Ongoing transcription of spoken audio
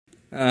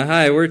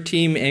Hi, we're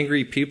Team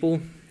Angry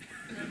People,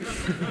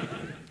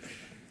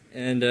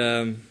 and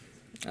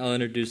I'll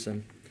introduce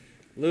them.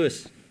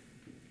 Lewis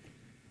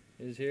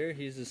is here.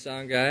 He's the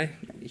sound guy.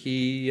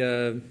 He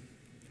got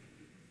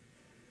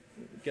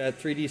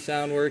 3D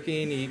sound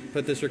working. He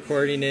put this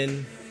recording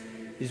in.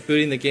 He's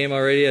booting the game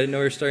already. I didn't know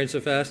we were starting so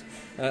fast.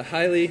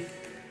 Haili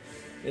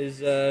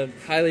is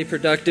highly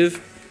productive,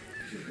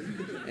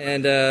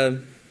 and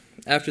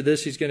after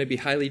this, he's going to be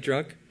highly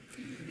drunk.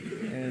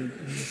 And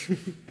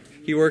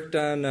he worked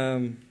on,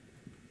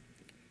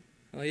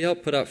 well, he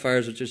helped put out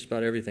fires with just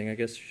about everything. I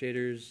guess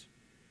shaders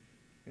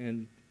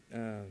and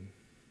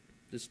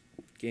just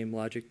game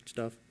logic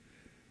stuff.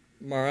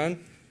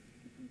 Mehran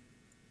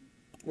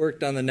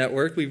worked on the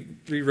network. We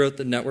rewrote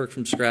the network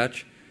from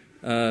scratch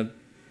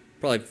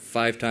probably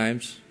 5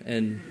 times,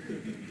 and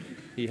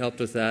he helped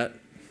with that.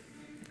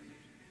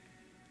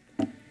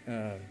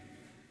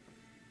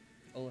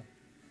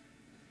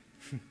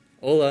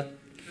 Ola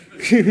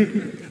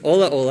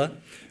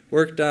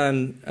worked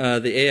on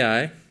the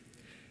AI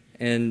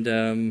and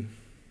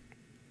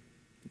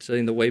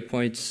setting the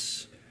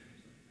waypoints,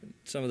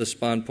 some of the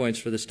spawn points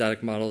for the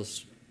static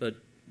models, but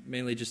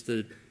mainly just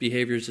the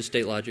behaviors of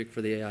state logic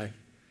for the AI.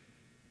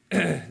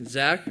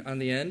 Zach, on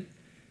the end,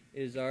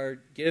 is our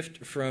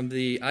gift from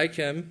the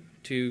iChem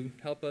to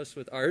help us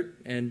with art,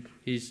 and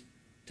he's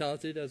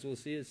talented, as we'll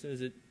see as soon as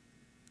it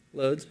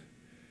loads.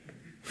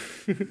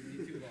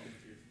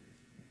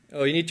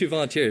 Oh, you need 2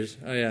 volunteers.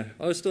 Oh, yeah.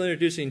 I was still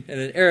introducing. And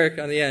then Eric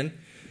on the end,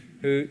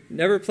 who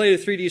never played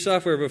with 3D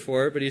software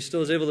before, but he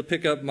still is able to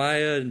pick up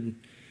Maya and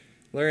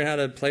learn how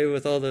to play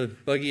with all the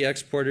buggy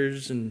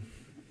exporters, and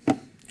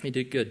he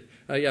did good.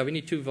 Yeah, we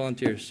need 2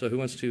 volunteers, so who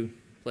wants to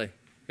play?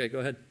 Okay, go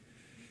ahead.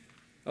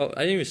 Oh, I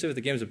didn't even say what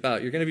the game's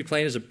about. You're going to be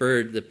playing as a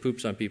bird that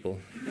poops on people.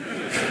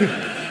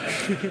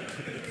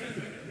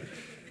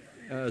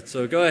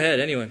 So go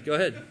ahead, anyone. Go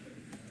ahead.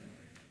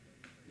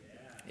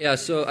 Yeah,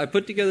 so I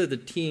put together the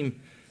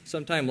team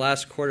sometime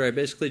last quarter. I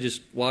basically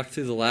just walked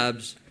through the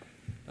labs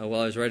while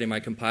I was writing my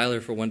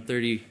compiler for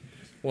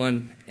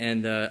 131,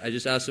 and I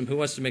just asked them who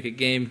wants to make a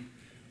game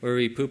where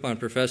we poop on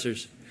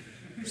professors.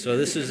 So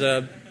this is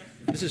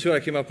who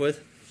I came up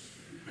with.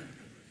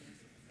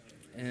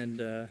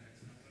 And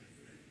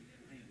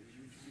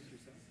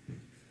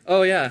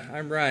oh yeah,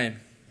 I'm Ryan.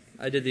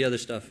 I did the other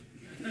stuff.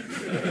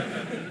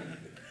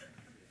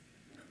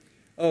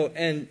 Oh,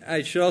 and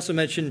I should also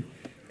mention,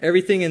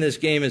 everything in this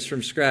game is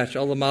from scratch.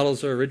 All the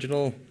models are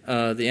original.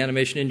 The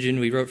animation engine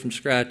we wrote from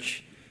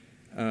scratch.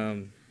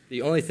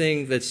 The only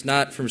thing that's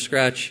not from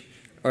scratch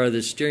are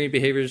the steering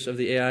behaviors of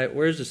the AI.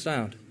 Where's the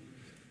sound?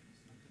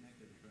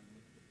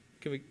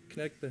 Can we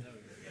connect the...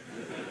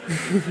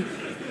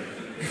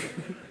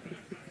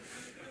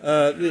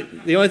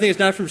 the only thing that's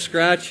not from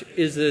scratch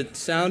is the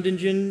sound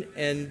engine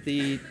and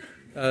the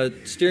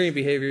steering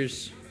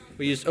behaviors.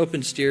 We used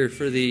OpenSteer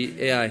for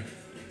the AI.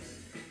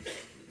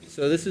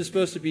 So this is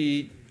supposed to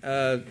be...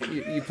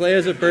 you play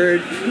as a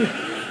bird.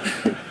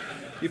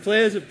 You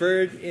play as a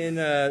bird in.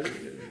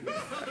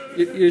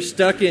 You're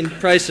stuck in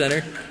Price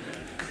Center,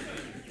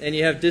 and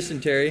you have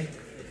dysentery.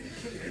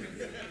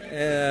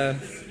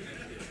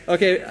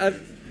 Okay, I'll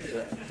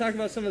talk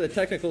about some of the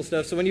technical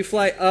stuff. So when you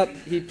fly up,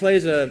 he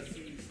plays a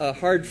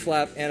hard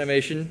flap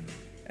animation,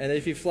 and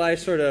if you fly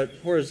sort of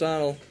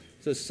horizontal,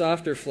 it's a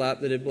softer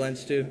flap that it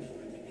blends to.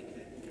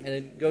 And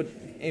then go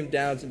aim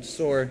down and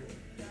soar.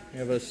 You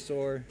have a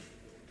soar.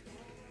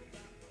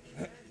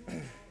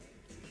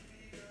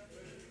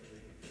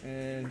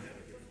 And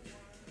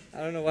I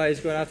don't know why he's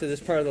going after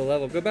this part of the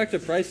level. Go back to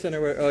Price Center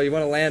where, oh, you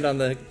want to land on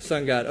the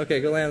sun god. Okay,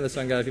 go land on the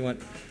sun god if you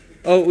want.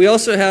 Oh, we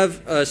also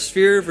have a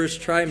sphere versus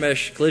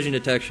tri-mesh collision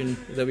detection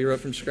that we wrote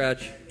from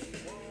scratch.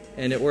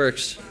 And it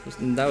works.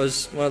 And that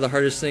was one of the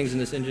hardest things in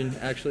this engine,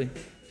 actually,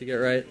 to get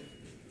right.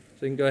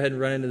 So you can go ahead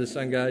and run into the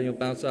sun god and you'll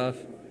bounce off.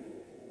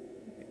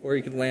 Or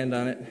you can land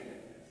on it.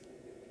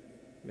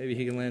 Maybe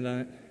he can land on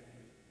it.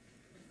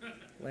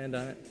 Land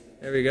on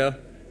it. There we go.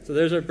 So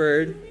there's our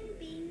bird.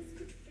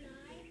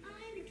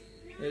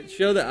 It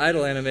showed the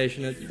idle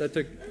animation. That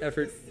took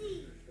effort.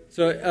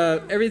 So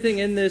everything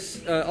in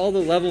this, all the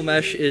level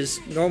mesh is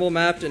normal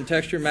mapped and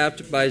texture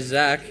mapped by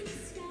Zach,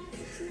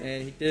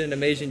 and he did an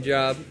amazing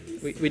job.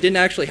 We didn't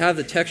actually have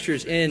the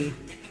textures in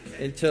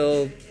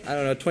until, I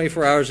don't know,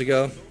 24 hours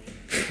ago.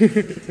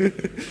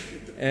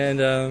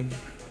 And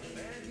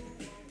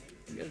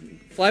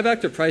fly back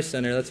to Price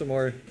Center. That's a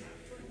more...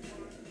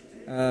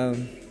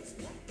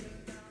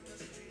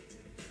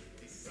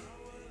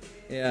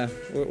 yeah,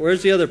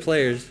 where's the other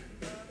players?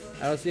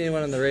 I don't see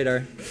anyone on the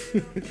radar.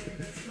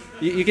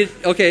 you could,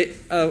 okay,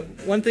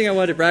 one thing I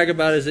wanted to brag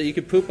about is that you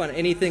could poop on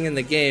anything in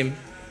the game,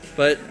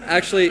 but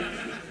actually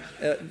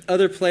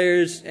other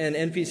players and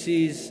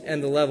NPCs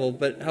and the level,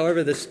 but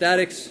however the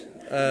statics,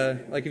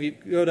 like if you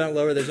go down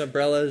lower, there's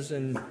umbrellas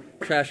and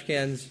trash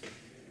cans.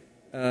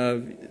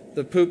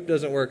 The poop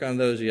doesn't work on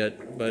those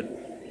yet, but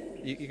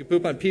you can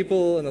poop on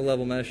people and the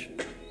level mesh.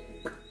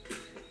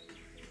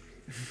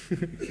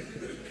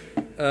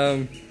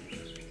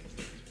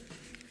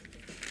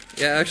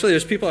 Yeah, actually,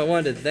 there's people I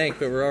wanted to thank,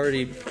 but we're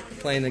already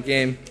playing the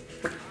game.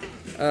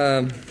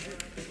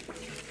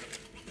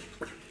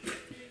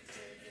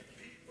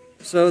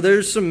 So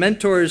there's some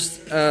mentors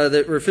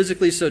that were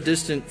physically so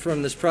distant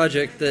from this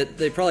project that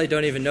they probably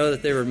don't even know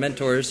that they were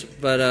mentors,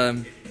 but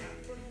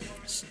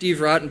Steve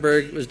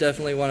Rottenberg was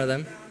definitely one of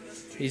them.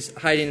 He's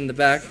hiding in the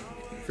back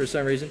for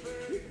some reason.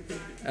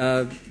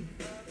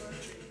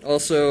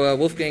 Also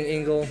Wolfgang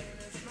Engel,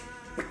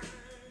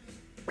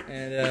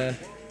 and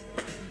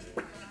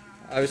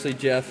obviously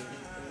Jeff.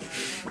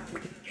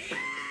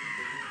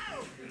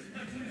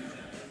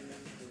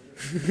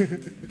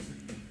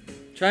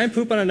 Try and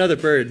poop on another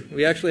bird.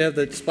 We actually have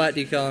the spot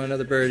decal on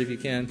another bird if you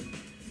can.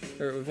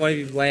 Or if one of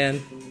you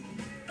land.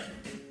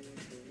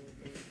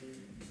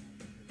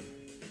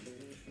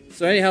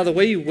 So anyhow, the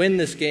way you win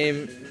this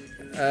game,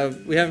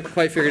 we haven't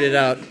quite figured it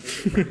out.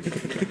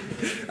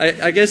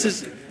 I guess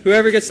it's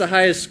whoever gets the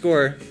highest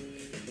score.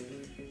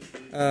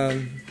 Oh,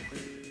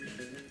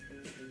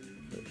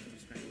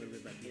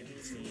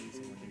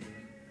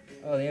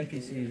 the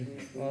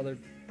NPCs. Well, they're...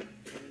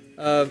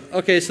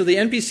 okay, so the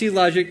NPC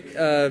logic...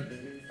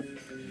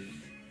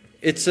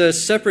 it's a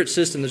separate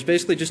system. There's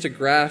basically just a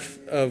graph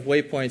of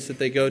waypoints that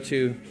they go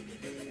to,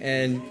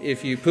 and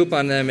if you poop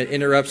on them, it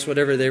interrupts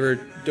whatever they were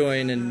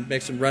doing and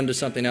makes them run to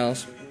something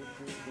else.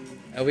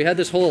 We had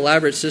this whole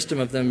elaborate system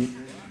of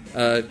them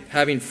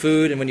having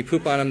food, and when you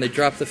poop on them, they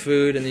drop the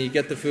food, and then you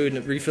get the food,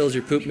 and it refills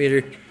your poop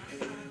meter.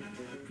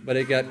 But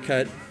it got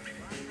cut.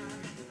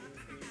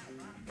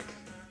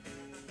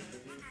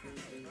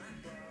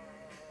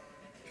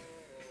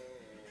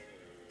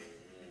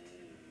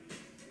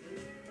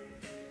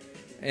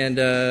 And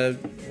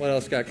what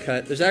else got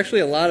cut? There's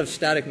actually a lot of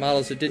static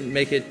models that didn't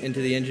make it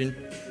into the engine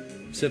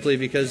simply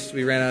because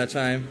we ran out of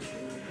time.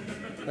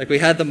 Like, we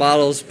had the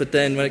models, but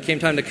then when it came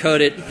time to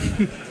code it...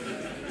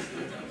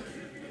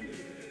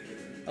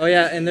 Oh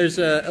yeah, and there's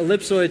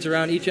ellipsoids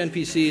around each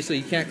NPC, so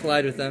you can't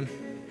collide with them.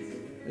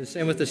 The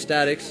same with the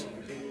statics.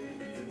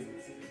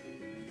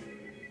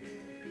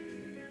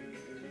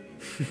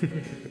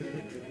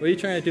 What are you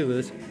trying to do,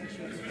 Liz?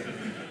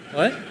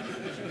 What?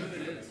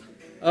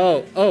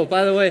 Oh,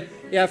 by the way,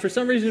 yeah, for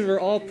some reason we're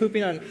all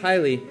pooping on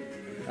Haili.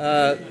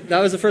 That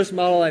was the first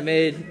model I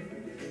made,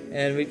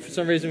 and for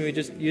some reason we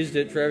just used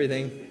it for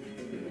everything.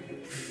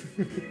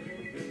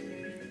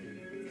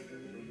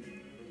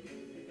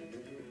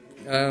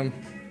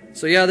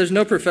 So yeah, there's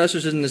no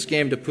professors in this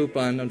game to poop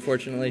on,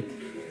 unfortunately.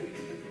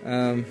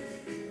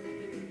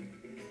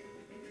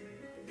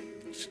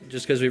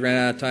 Just because we ran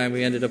out of time,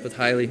 we ended up with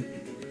Haili.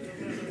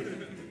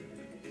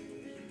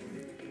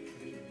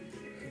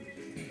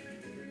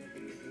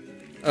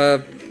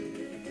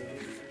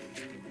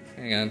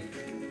 Hang on.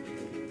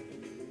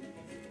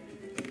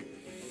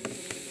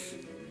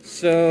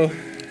 So,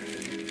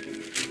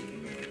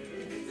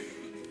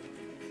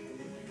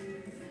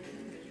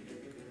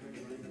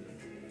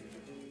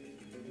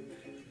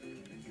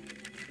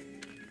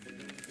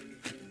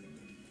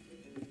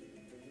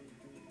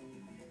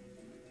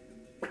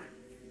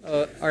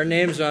 our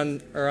names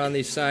are on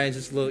these signs.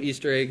 It's a little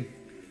Easter egg.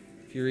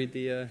 If you read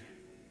the, you're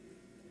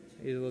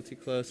a little too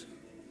close.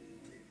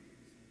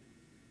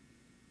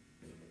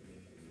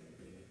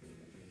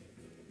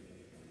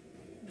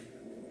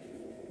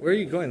 Where are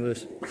you going,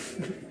 Lewis?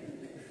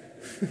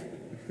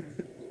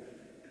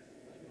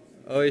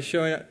 Oh, he's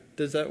showing up.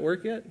 Does that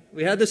work yet?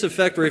 We had this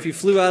effect where if you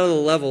flew out of the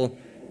level,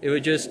 it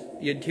would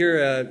you'd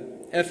hear a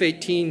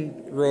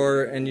F-18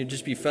 roar and you'd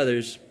just be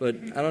feathers. But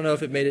I don't know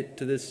if it made it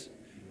to this.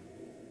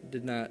 It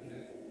did not.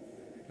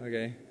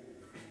 Okay.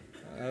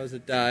 That was a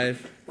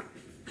dive.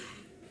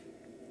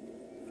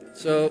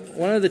 So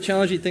one of the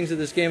challenging things of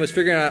this game was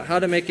figuring out how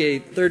to make a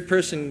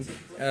third-person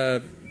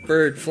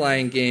bird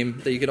flying game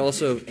that you could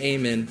also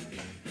aim in.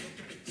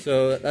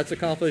 So that's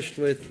accomplished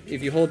with,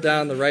 if you hold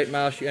down the right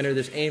mouse, you enter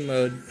this aim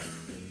mode.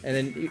 And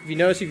then if you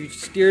notice, if you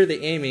steer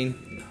the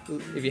aiming,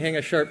 if you hang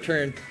a sharp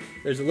turn,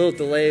 there's a little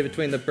delay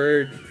between the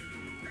bird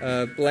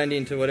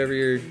blending to whatever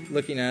you're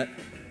looking at.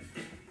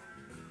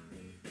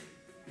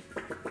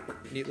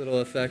 Neat little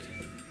effect.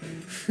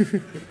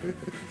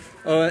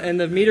 Oh, and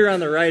the meter on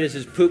the right is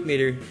his poop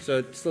meter, so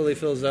it slowly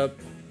fills up.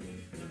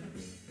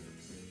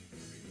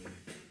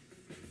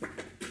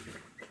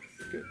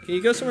 Can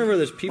you go somewhere where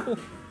there's people?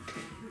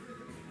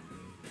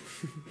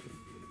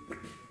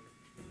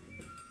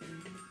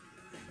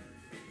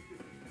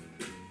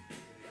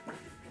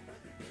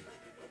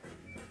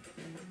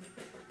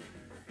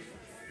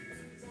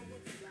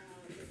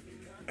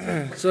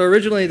 So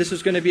originally this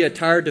was going to be a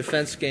tower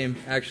defense game,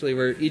 actually,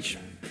 where each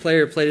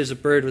player played as a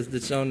bird with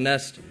its own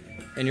nest,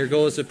 and your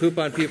goal is to poop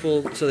on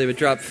people so they would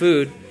drop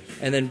food,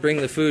 and then bring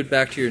the food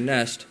back to your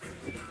nest.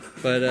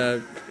 But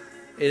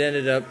it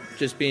ended up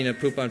just being a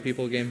poop on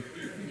people game.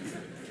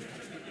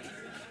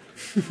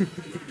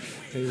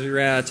 Because we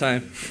ran out of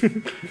time.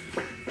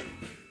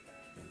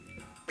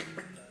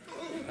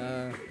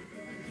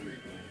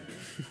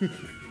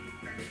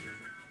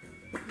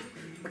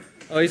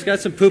 Oh, he's got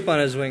some poop on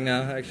his wing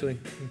now, actually.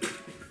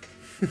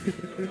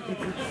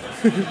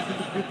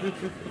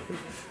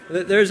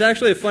 There's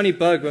actually a funny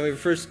bug when we were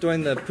first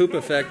doing the poop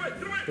effect.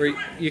 where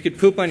you could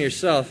poop on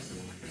yourself.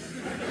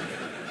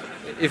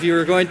 If you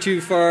were going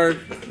too far.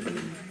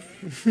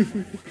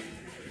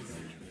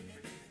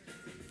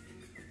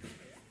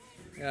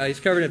 Yeah, he's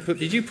covered in poop.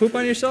 Did you poop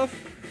on yourself?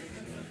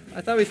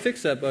 I thought we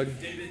fixed that bug.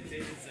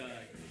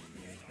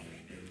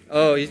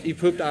 Oh, he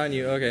pooped on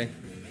you. Okay.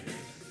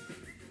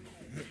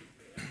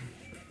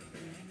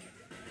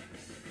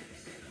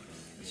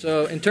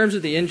 So in terms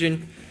of the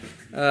engine,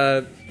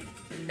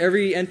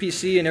 every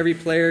NPC and every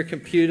player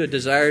compute a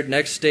desired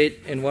next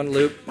state in one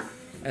loop,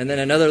 and then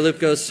another loop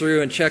goes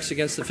through and checks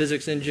against the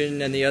physics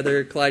engine and the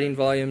other colliding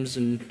volumes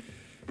and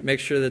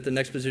makes sure that the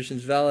next position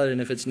is valid, and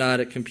if it's not,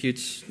 it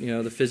computes,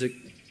 the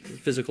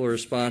physical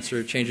response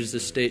or changes the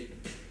state.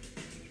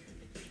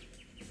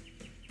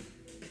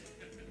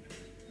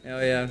 Oh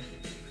yeah,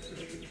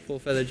 full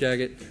feather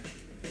jacket.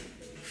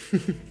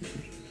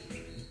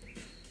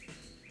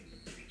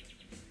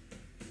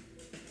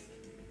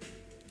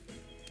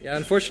 Yeah,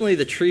 unfortunately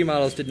the tree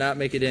models did not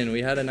make it in.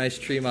 We had a nice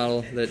tree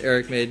model that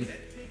Eric made,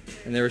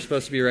 and they were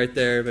supposed to be right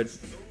there, but so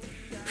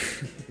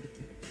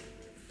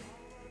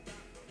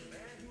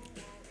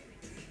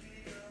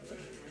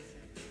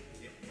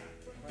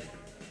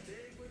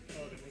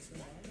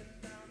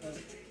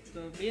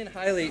me and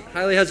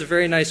Haili has a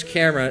very nice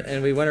camera,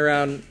 and we went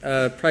around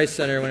Price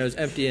Center when it was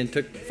empty and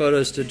took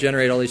photos to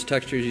generate all these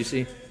textures you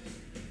see.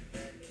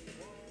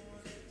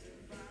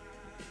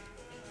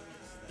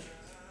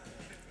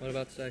 What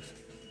about sex?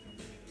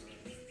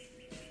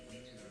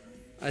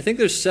 I think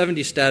there's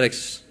 70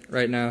 statics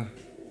right now,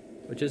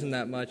 which isn't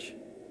that much.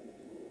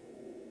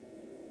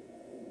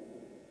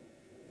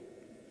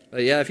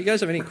 But yeah, if you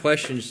guys have any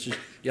questions, just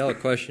yell a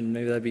question.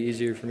 Maybe that'd be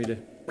easier for me to...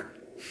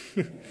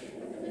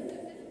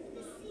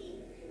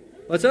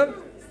 What's up?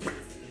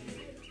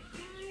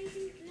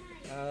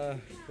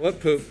 What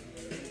poop?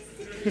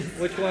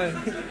 Which one?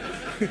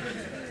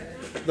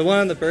 The one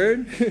on the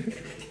bird?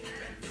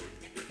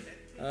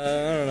 I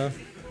don't know.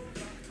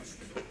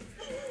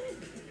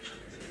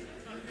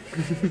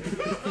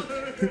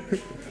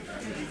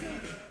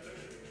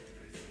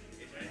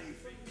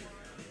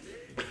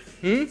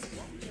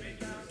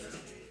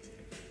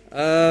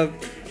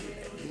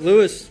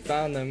 Lewis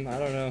found them. I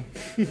don't know.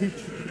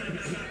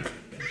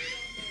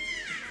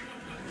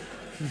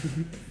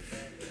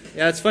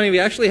 Yeah, it's funny. We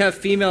actually have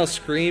female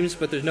screams,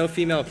 but there's no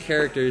female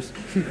characters.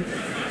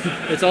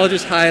 It's all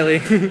just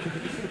Haili.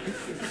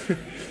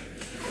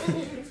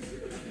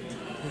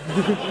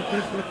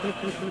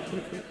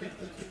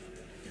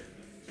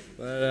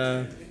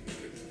 But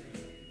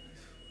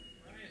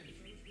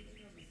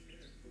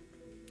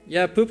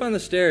yeah, poop on the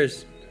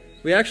stairs.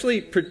 We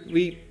actually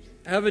we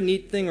have a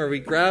neat thing where we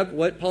grab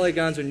what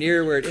polygons are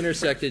near where it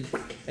intersected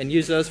and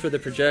use those for the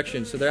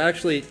projection. So they're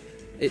actually,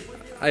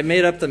 I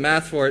made up the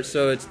math for it,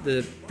 so it's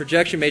the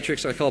projection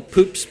matrix I call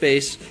poop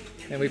space,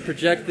 and we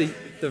project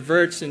the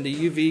verts into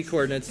UV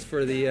coordinates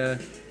for the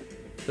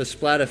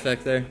splat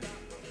effect there.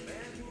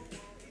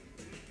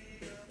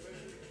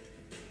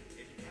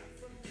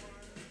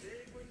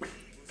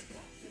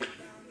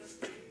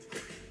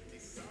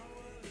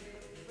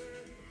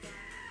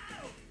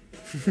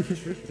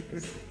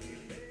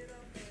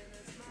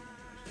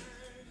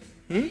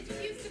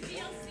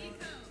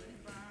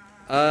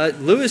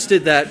 Lewis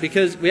did that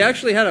because we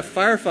actually had a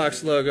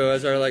Firefox logo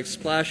as our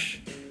splash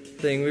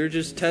thing. We were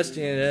just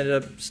testing and it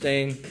ended up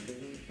staying.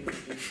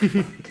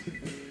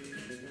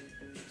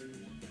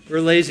 We're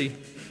lazy.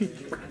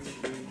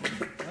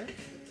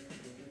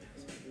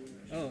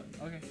 Oh,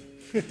 okay.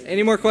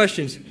 Any more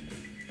questions?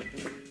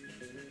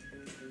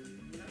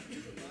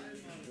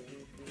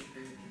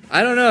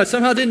 I don't know. It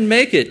somehow didn't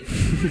make it.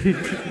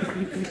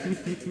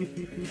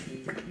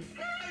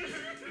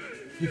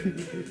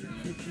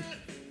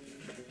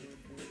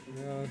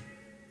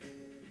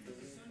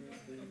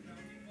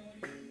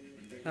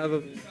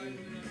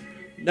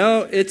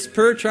 No, it's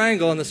per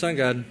triangle on the sun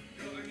god.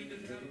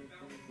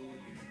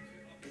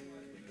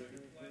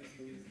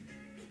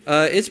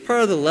 It's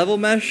part of the level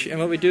mesh, and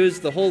what we do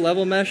is the whole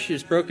level mesh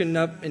is broken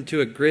up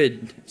into a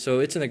grid. So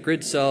it's in a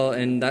grid cell,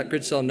 and that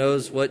grid cell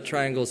knows what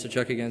triangles to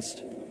check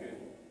against,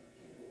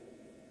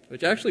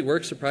 which actually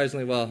works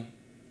surprisingly well.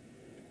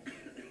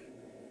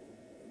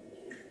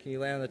 Can you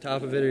land on the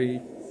top of it, or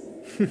you...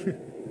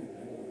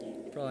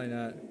 Probably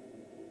not.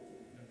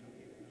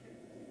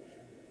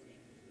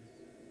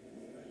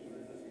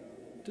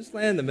 Just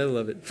land in the middle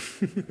of it.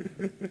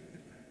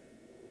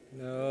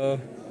 No.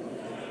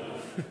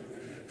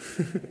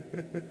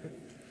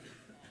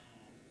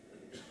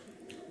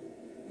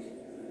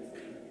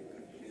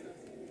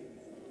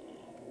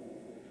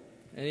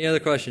 Any other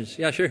questions?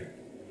 Yeah, sure.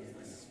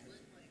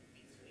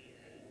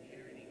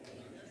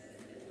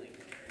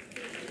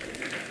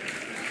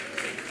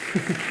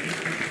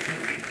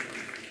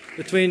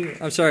 Between,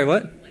 I'm sorry,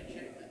 what?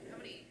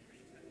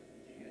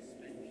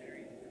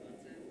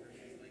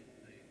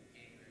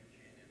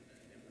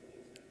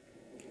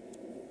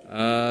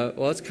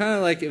 Well, it's kind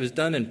of like it was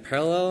done in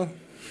parallel.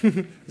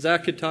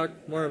 Zach could talk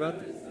more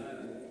about this.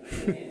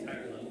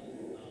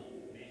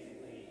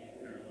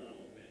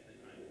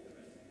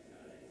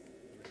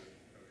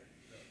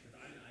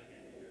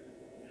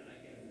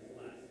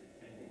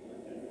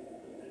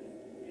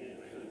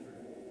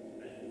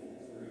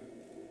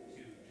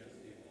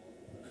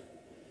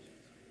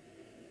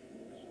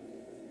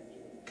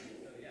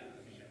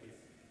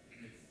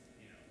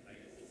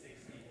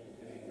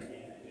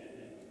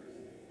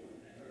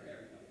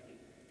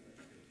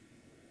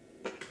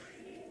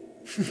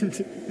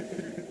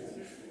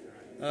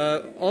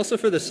 Also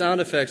for the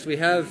sound effects, we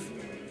have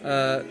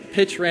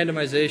pitch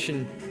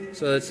randomization,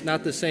 so it's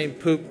not the same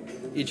poop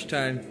each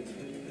time,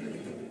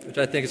 which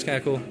I think is kind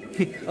of cool.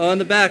 Oh, in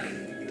the back.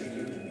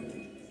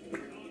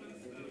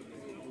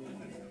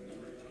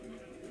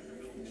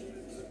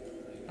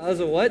 How's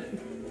it what?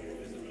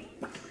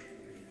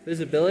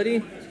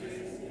 Visibility?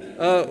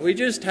 Oh, we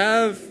just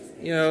have,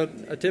 you know,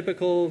 a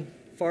typical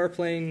far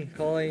plane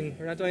calling.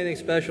 We're not doing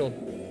anything special.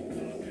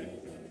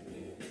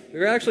 We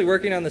were actually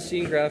working on the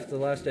scene graph the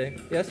last day.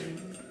 Yes?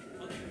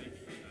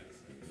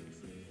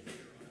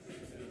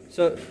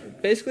 So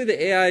basically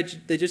the AI,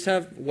 they just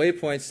have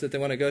waypoints that they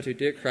want to go to.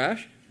 Did it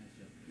crash?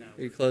 No.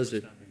 Or you closed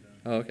it?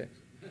 Oh, okay.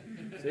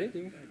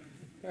 See?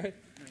 All right.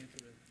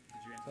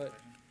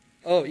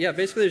 Oh, yeah,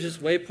 basically there's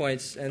just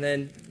waypoints, and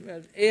then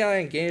AI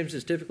in games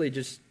is typically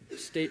just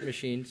state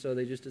machine, so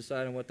they just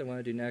decide on what they want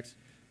to do next,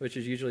 which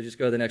is usually just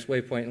go to the next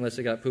waypoint unless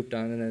they got pooped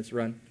on, and then it's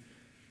run.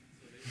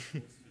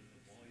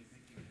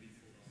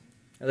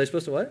 Are they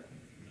supposed to what?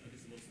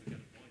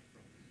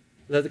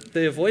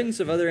 The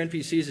avoidance of other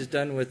NPCs is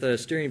done with a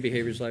steering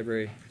behaviors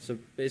library. So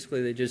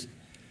basically they just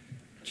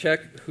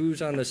check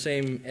who's on the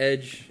same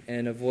edge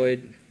and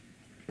avoid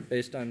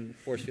based on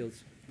force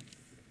fields.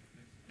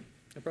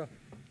 No problem.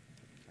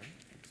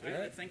 All right,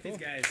 let's thank these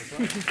guys.